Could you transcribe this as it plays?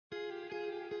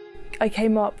I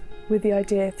came up with the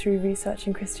idea through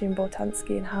researching Christian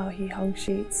Boltanski and how he hung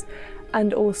sheets,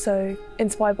 and also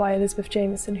inspired by Elizabeth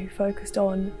Jamieson, who focused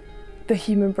on the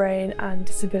human brain and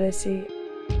disability.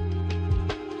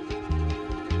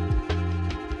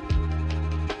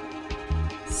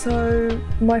 So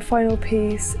my final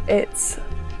piece, it's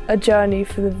a journey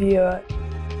for the viewer.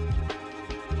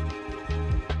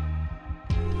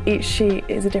 Each sheet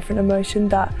is a different emotion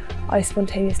that I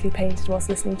spontaneously painted whilst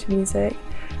listening to music,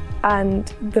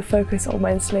 and the focus of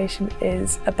my installation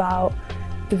is about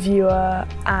the viewer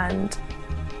and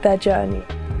their journey.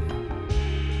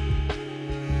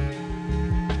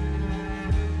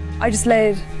 I just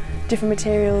layered different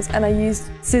materials and I used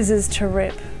scissors to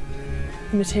rip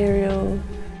material,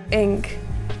 ink,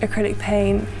 acrylic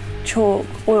paint, chalk,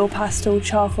 oil pastel,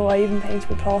 charcoal. I even painted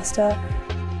with plaster.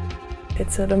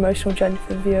 It's an emotional journey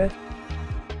for the viewer.